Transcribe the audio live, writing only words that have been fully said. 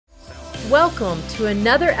Welcome to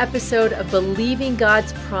another episode of Believing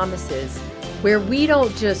God's Promises, where we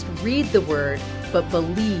don't just read the word, but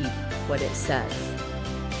believe what it says.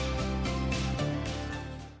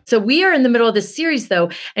 So we are in the middle of this series, though,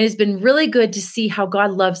 and it's been really good to see how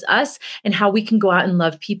God loves us and how we can go out and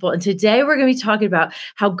love people. And today we're going to be talking about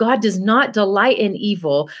how God does not delight in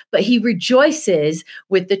evil, but he rejoices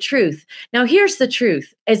with the truth. Now, here's the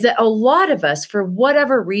truth, is that a lot of us, for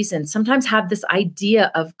whatever reason, sometimes have this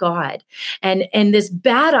idea of God and this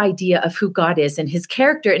bad idea of who God is and his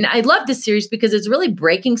character. And I love this series because it's really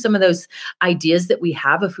breaking some of those ideas that we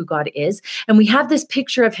have of who God is. And we have this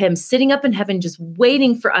picture of him sitting up in heaven, just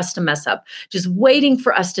waiting for us to mess up, just waiting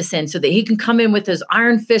for us to sin so that he can come in with his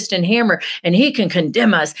iron fist and hammer and he can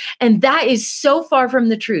condemn us. And that is so far from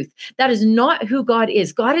the truth. That is not who God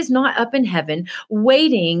is. God is not up in heaven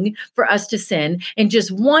waiting for us to sin and just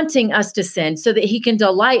wanting us to sin so that he can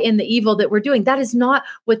delight in the evil that we're doing. That is not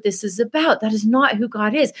what this is about. That is not who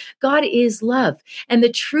God is. God is love. And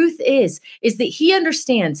the truth is that he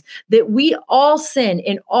understands that we all sin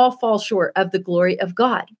and all fall short of the glory of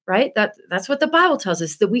God, right? That's what the Bible tells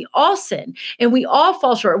us, that we all sin and we all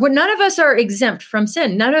fall short. None of us are exempt from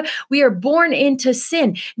sin. We are born into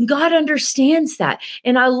sin. God understands that.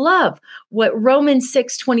 And I love what Romans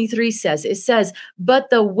 6:23 says. It says, but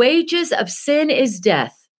the wages of sin is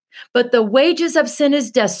death. But the wages of sin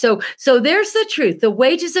is death. So there's the truth. The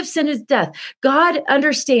wages of sin is death. God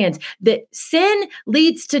understands that sin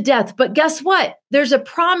leads to death. But guess what? There's a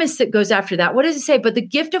promise that goes after that. What does it say? But the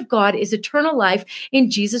gift of God is eternal life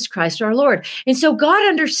in Jesus Christ our Lord. And so God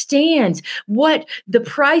understands what the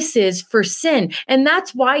price is for sin. And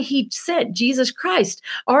that's why he sent Jesus Christ,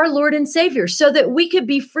 our Lord and Savior, so that we could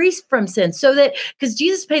be free from sin. Because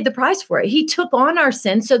Jesus paid the price for it. He took on our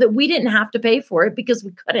sin so that we didn't have to pay for it because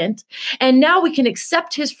we couldn't. And now we can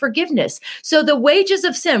accept his forgiveness. So the wages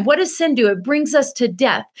of sin, what does sin do? It brings us to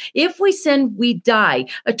death. If we sin, we die.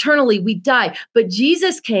 Eternally, we die. But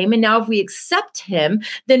Jesus came, and now if we accept him,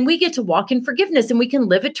 then we get to walk in forgiveness and we can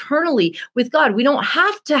live eternally with God. We don't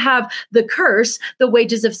have to have the curse, the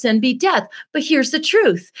wages of sin be death. But here's the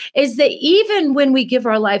truth, is that even when we give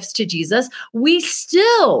our lives to Jesus, we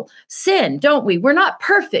still sin, don't we? We're not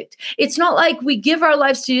perfect. It's not like we give our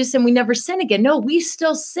lives to Jesus and we never sin again. No, we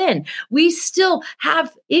still sin. We still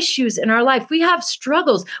have issues in our life. We have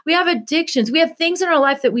struggles. We have addictions. We have things in our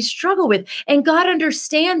life that we struggle with. And God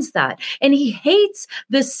understands that. And he hates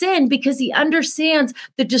the sin because he understands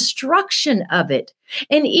the destruction of it.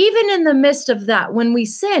 And even in the midst of that, when we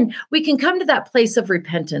sin, we can come to that place of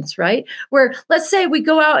repentance, right? Where let's say we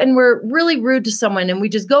go out and we're really rude to someone and we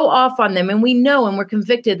just go off on them and we know and we're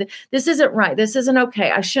convicted that this isn't right. This isn't okay.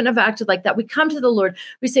 I shouldn't have acted like that. We come to the Lord.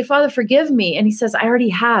 We say, Father, forgive me. And he says, I already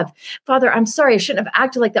have. Father, I'm sorry. I shouldn't have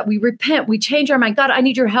acted like that. We repent. We change our mind. God, I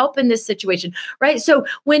need your help in this situation, right? So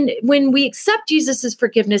when we accept Jesus's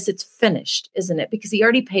forgiveness, it's finished, isn't it? Because he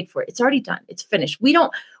already paid for it. It's already done. It's finished. We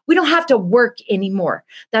don't have to work anymore.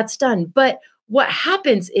 That's done. But what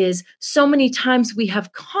happens is so many times we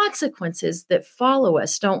have consequences that follow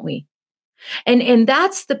us, don't we? And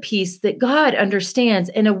that's the piece that God understands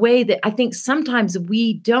in a way that I think sometimes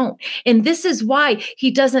we don't. And this is why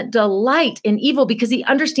he doesn't delight in evil, because he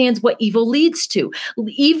understands what evil leads to.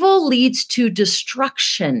 Evil leads to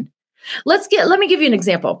destruction. Let me give you an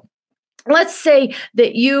example. Let's say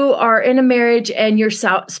that you are in a marriage and your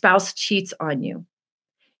spouse cheats on you.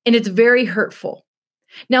 And it's very hurtful.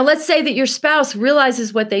 Now, let's say that your spouse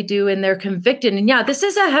realizes what they do and they're convicted. And yeah, this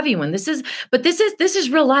is a heavy one. This is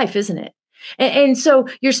real life, isn't it? And so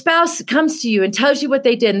your spouse comes to you and tells you what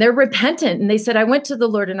they did, and they're repentant. And they said, I went to the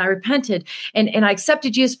Lord and I repented and I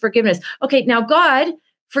accepted Jesus' forgiveness. Okay, now God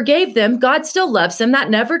forgave them. God still loves them. That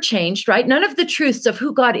never changed, right? None of the truths of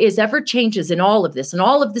who God is ever changes in all of this and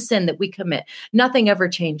all of the sin that we commit. Nothing ever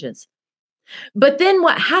changes. But then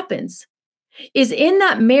what happens is in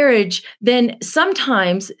that marriage, then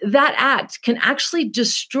sometimes that act can actually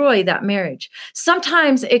destroy that marriage.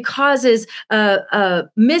 Sometimes it causes a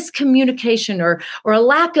miscommunication or a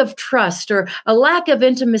lack of trust or a lack of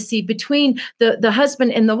intimacy between the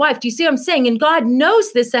husband and the wife. Do you see what I'm saying? And God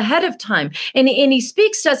knows this ahead of time. And he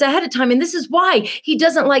speaks to us ahead of time. And this is why he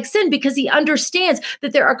doesn't like sin, because he understands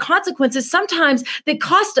that there are consequences sometimes that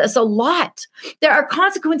cost us a lot. There are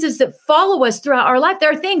consequences that follow us throughout our life.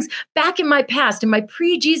 There are things back in my past, in my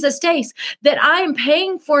pre-Jesus days, that I am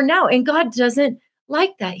paying for now. And God doesn't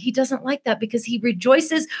like that. He doesn't like that because he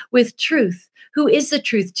rejoices with truth. Who is the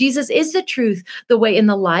truth? Jesus is the truth, the way, and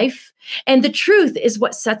the life. And the truth is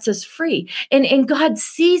what sets us free. And God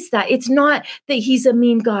sees that. It's not that he's a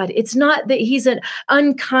mean God. It's not that he's an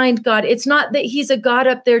unkind God. It's not that he's a God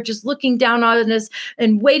up there just looking down on us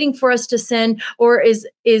and waiting for us to sin, or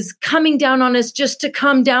is coming down on us just to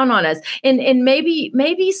come down on us. And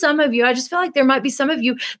maybe some of you, I just feel like there might be some of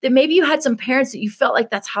you that maybe you had some parents that you felt like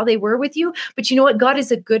that's how they were with you. But you know what? God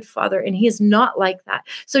is a good father, and he is not like that.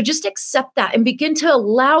 So just accept that and begin to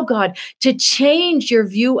allow God to change your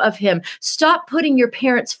view of him. Stop putting your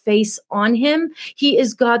parents' face on him. He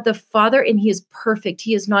is God the Father, and he is perfect.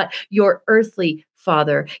 He is not your earthly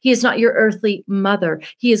father. He is not your earthly mother.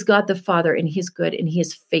 He is God the Father, and he is good, and he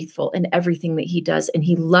is faithful in everything that he does, and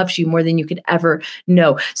he loves you more than you could ever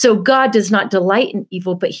know. So God does not delight in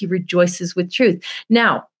evil, but he rejoices with truth.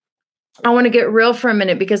 Now, I want to get real for a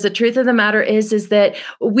minute, because the truth of the matter is that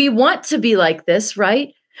we want to be like this,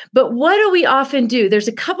 right? But what do we often do? There's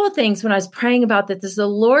a couple of things when I was praying about this, the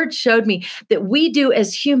Lord showed me that we do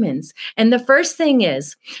as humans. And the first thing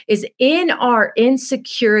is in our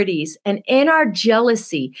insecurities and in our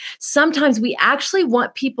jealousy, sometimes we actually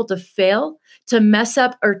want people to fail, to mess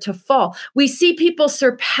up, or to fall. We see people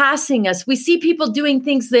surpassing us. We see people doing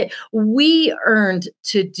things that we earned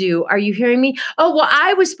to do. Are you hearing me? Oh, well,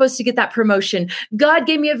 I was supposed to get that promotion. God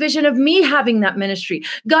gave me a vision of me having that ministry.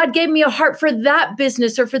 God gave me a heart for that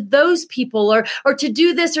business or for those people, or to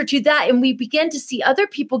do this or to that. And we begin to see other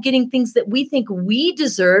people getting things that we think we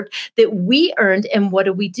deserved, that we earned. And what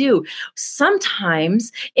do?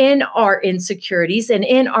 Sometimes in our insecurities and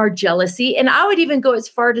in our jealousy, and I would even go as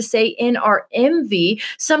far to say in our envy,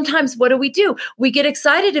 sometimes what do? We get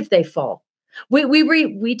excited if they fall.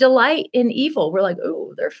 We delight in evil. We're like,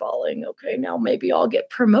 oh, they're falling. Okay, now maybe I'll get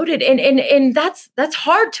promoted. And that's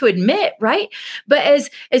hard to admit, right? But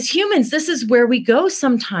as humans, this is where we go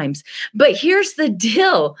sometimes. But here's the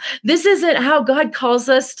deal. This isn't how God calls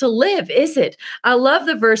us to live, is it? I love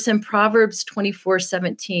the verse in Proverbs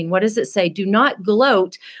 24:17. What does it say? Do not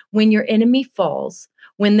gloat when your enemy falls.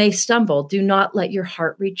 When they stumble, do not let your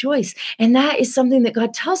heart rejoice. And that is something that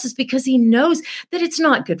God tells us, because he knows that it's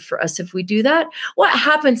not good for us if we do that. What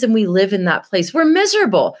happens when we live in that place? We're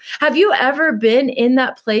miserable. Have you ever been in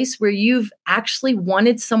that place where you've actually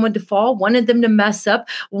wanted someone to fall, wanted them to mess up,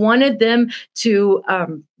 wanted them to,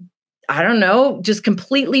 I don't know, just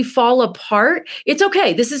completely fall apart? It's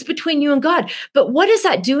okay. This is between you and God. But what does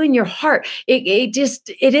that do in your heart? It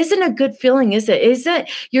isn't a good feeling, is it? Is that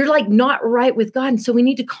you're like not right with God? And so we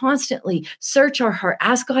need to constantly search our heart,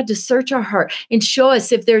 ask God to search our heart and show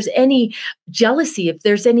us if there's any jealousy, if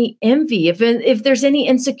there's any envy, if there's any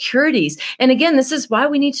insecurities. And again, this is why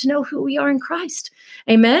we need to know who we are in Christ.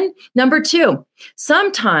 Amen. Number 2,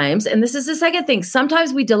 sometimes, and this is the second thing,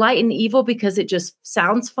 sometimes we delight in evil because it just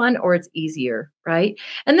sounds fun or it's easier, right?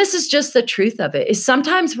 And this is just the truth of it, is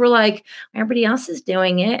sometimes we're like, everybody else is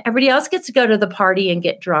doing it. Everybody else gets to go to the party and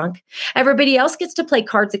get drunk. Everybody else gets to play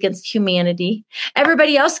Cards Against Humanity.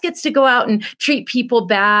 Everybody else gets to go out and treat people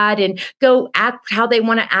bad and go act how they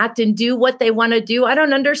want to act and do what they want to do. I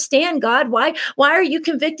don't understand, God. Why are you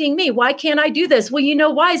convicting me? Why can't I do this? Well, you know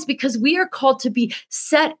why? It's because we are called to be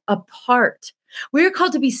set apart. We're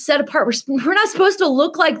called to be set apart. We're not supposed to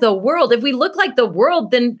look like the world. If we look like the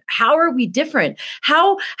world, then how are we different?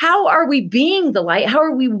 How are we being the light? How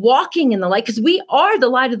are we walking in the light? Because we are the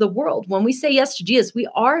light of the world. When we say yes to Jesus, we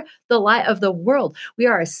are the light of the world. We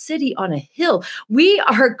are a city on a hill. We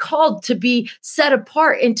are called to be set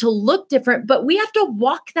apart and to look different, but we have to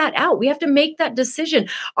walk that out. We have to make that decision.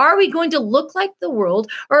 Are we going to look like the world,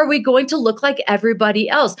 or are we going to look like everybody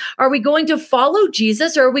else? Are we going to follow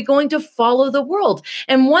Jesus, or are we going to follow the world?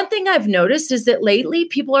 And one thing I've noticed is that lately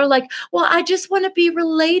people are like, well, I just want to be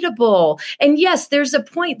relatable. And yes, there's a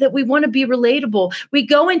point that we want to be relatable. We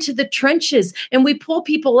go into the trenches and we pull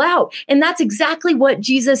people out. And that's exactly what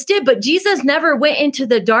Jesus did. But Jesus never went into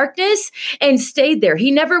the darkness and stayed there.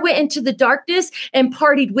 He never went into the darkness and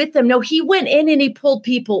partied with them. No, he went in and he pulled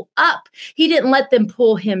people up. He didn't let them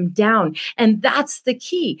pull him down. And that's the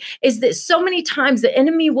key, is that so many times the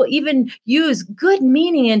enemy will even use good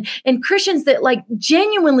meaning and Christians that like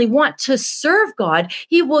genuinely want to serve God.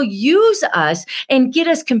 He will use us and get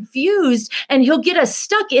us confused, and he'll get us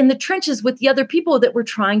stuck in the trenches with the other people that we're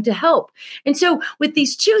trying to help. And so with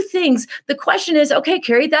these two things, the question is, okay,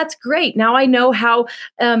 Carrie, that's great. Now I know how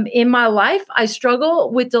in my life I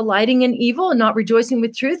struggle with delighting in evil and not rejoicing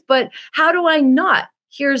with truth, but how do I not?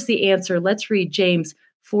 Here's the answer. Let's read James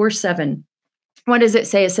 4:7. What does it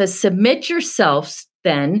say? It says, submit yourselves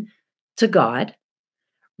then to God,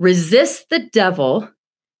 resist the devil,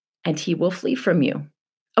 and he will flee from you.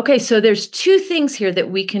 Okay, so there's two things here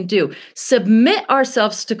that we can do. Submit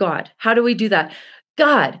ourselves to God. How do we do that?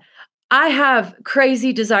 God, I have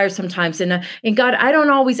crazy desires sometimes, and God, I don't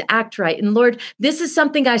always act right. And Lord, this is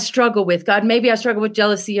something I struggle with. God, maybe I struggle with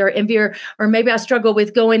jealousy or envy, or maybe I struggle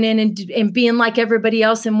with going in and being like everybody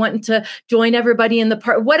else and wanting to join everybody in the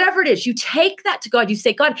part. Whatever it is, you take that to God. You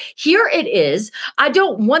say, God, here it is. I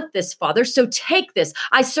don't want this, Father. So take this.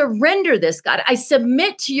 I surrender this, God. I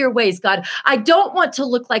submit to your ways, God. I don't want to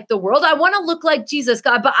look like the world. I want to look like Jesus,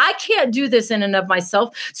 God, but I can't do this in and of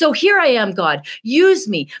myself. So here I am, God. Use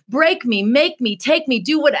me, break me, make me, take me,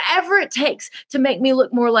 do whatever it takes to make me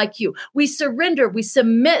look more like you. We surrender, we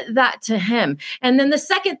submit that to him. And then the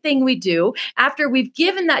second thing we do after we've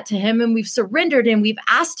given that to him and we've surrendered and we've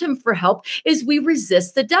asked him for help is we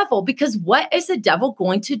resist the devil. Because what is the devil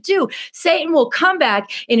going to do? Satan will come back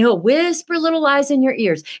and he'll whisper little lies in your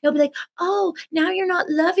ears. He'll be like, oh, now you're not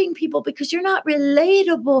loving people because you're not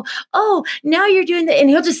relatable. Oh, now you're doing that. And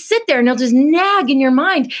he'll just sit there and he'll just nag in your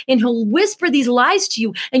mind and he'll whisper these lies to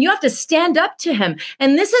you, and you have to stand up to him.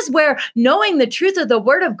 And this is where knowing the truth of the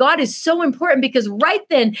word of God is so important, because right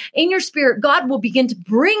then in your spirit, God will begin to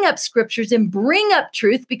bring up scriptures and bring up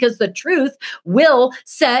truth, because the truth will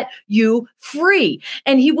set you free.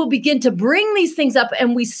 And he will begin to bring these things up,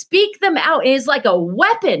 and we speak them out. It is like a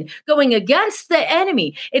weapon going against the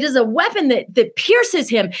enemy. It is a weapon that pierces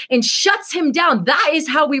him and shuts him down. That is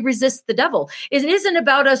how we resist the devil. It isn't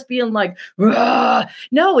about us being like, "Rah."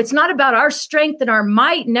 No, it's not about our strength and our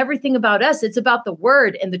might and everything about us. It's about the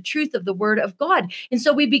word and the truth of the word of God. And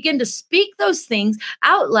so we begin to speak those things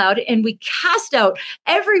out loud, and we cast out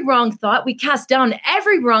every wrong thought. We cast down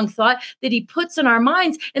every wrong thought that he puts in our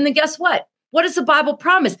minds. And then guess what? What does the Bible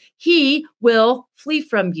promise? He will flee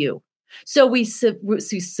from you. So we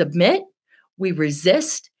submit, we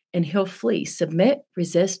resist, and he'll flee. Submit,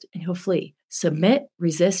 resist, and he'll flee. Submit,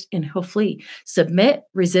 resist, and he'll flee. Submit,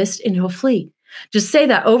 resist, and he'll flee. Just say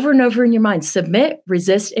that over and over in your mind. Submit,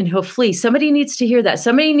 resist, and he'll flee. Somebody needs to hear that.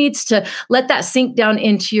 Somebody needs to let that sink down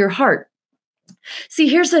into your heart. See,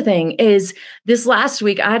 here's the thing is this last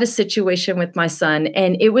week, I had a situation with my son,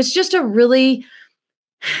 and it was just a really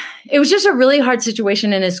hard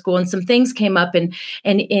situation in his school, and some things came up, and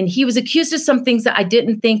he was accused of some things that I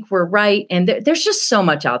didn't think were right. And there's just so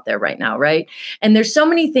much out there right now, right? And there's so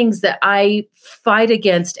many things that I fight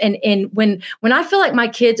against. And when I feel like my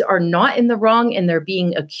kids are not in the wrong and they're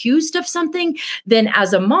being accused of something, then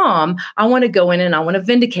as a mom, I want to go in and I want to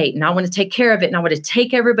vindicate and I want to take care of it and I want to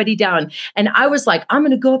take everybody down. And I was like, I'm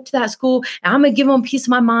going to go up to that school and I'm going to give them a piece of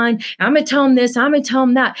my mind. And I'm going to tell them this. I'm going to tell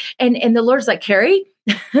them that. And the Lord's like, Carrie,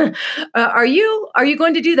 are you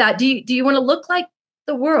going to do that? Do you want to look like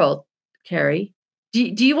the world, Carrie? Do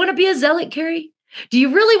you want to be a zealot, Carrie? Do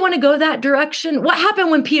you really want to go that direction? What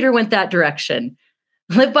happened when Peter went that direction?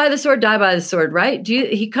 Live by the sword, die by the sword, right?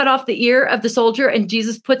 He cut off the ear of the soldier and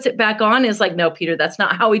Jesus puts it back on. It's like, no, Peter, that's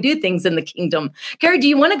not how we do things in the kingdom. Carrie, do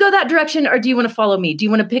you want to go that direction or do you want to follow me? Do you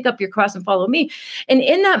want to pick up your cross and follow me? And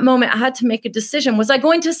in that moment, I had to make a decision. Was I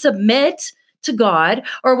going to submit to God,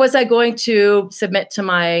 or was I going to submit to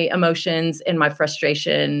my emotions and my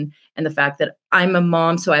frustration and the fact that I'm a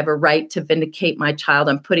mom, so I have a right to vindicate my child?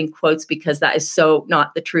 I'm putting quotes because that is so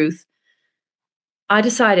not the truth. I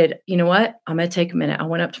decided, you know what? I'm going to take a minute. I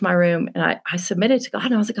went up to my room and I submitted to God,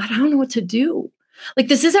 and I was like, God, I don't know what to do. Like,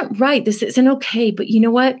 this isn't right. This isn't okay. But you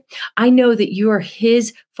know what? I know that you are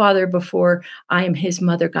his father before I am his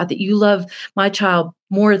mother, God, that you love my child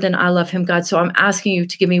more than I love him, God. So I'm asking you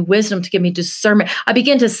to give me wisdom, to give me discernment. I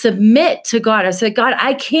began to submit to God. I said, God,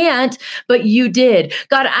 I can't, but you did.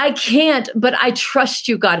 God, I can't, but I trust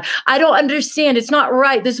you, God. I don't understand. It's not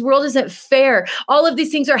right. This world isn't fair. All of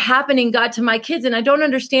these things are happening, God, to my kids, and I don't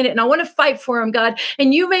understand it. And I want to fight for them, God.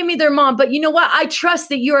 And you made me their mom. But you know what? I trust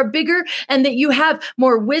that you are bigger and that you have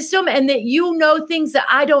more wisdom and that you know things that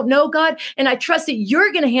I don't know, God. And I trust that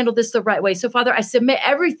you're going to handle this the right way. So, Father, I submit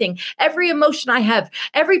everything, every emotion I have,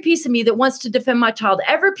 every piece of me that wants to defend my child,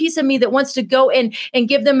 every piece of me that wants to go in and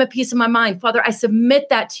give them a piece of my mind. Father, I submit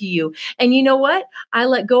that to you. And you know what? I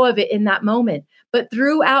let go of it in that moment. But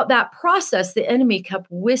throughout that process, the enemy kept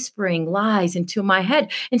whispering lies into my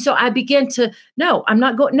head. And so I began to, no, I'm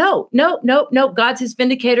not going, no. God's his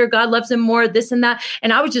vindicator. God loves him more, this and that.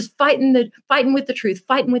 And I was just fighting with the truth.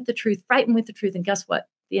 And guess what?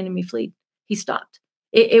 The enemy fled. He stopped.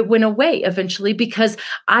 It went away eventually because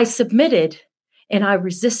I submitted and I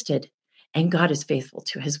resisted, and God is faithful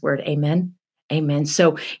to his word. Amen. Amen.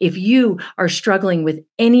 So if you are struggling with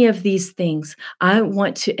any of these things, I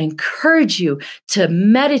want to encourage you to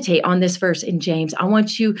meditate on this verse in James. I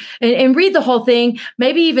want you and read the whole thing,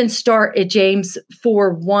 maybe even start at James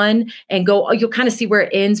 4:1 and go, you'll kind of see where it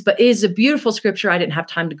ends, but it is a beautiful scripture. I didn't have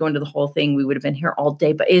time to go into the whole thing. We would have been here all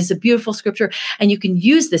day, but it is a beautiful scripture. And you can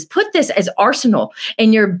use this, put this as arsenal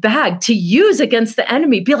in your bag to use against the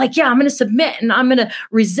enemy. Be like, yeah, I'm going to submit and I'm going to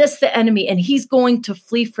resist the enemy and he's going to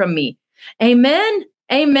flee from me. Amen.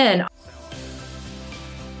 Amen.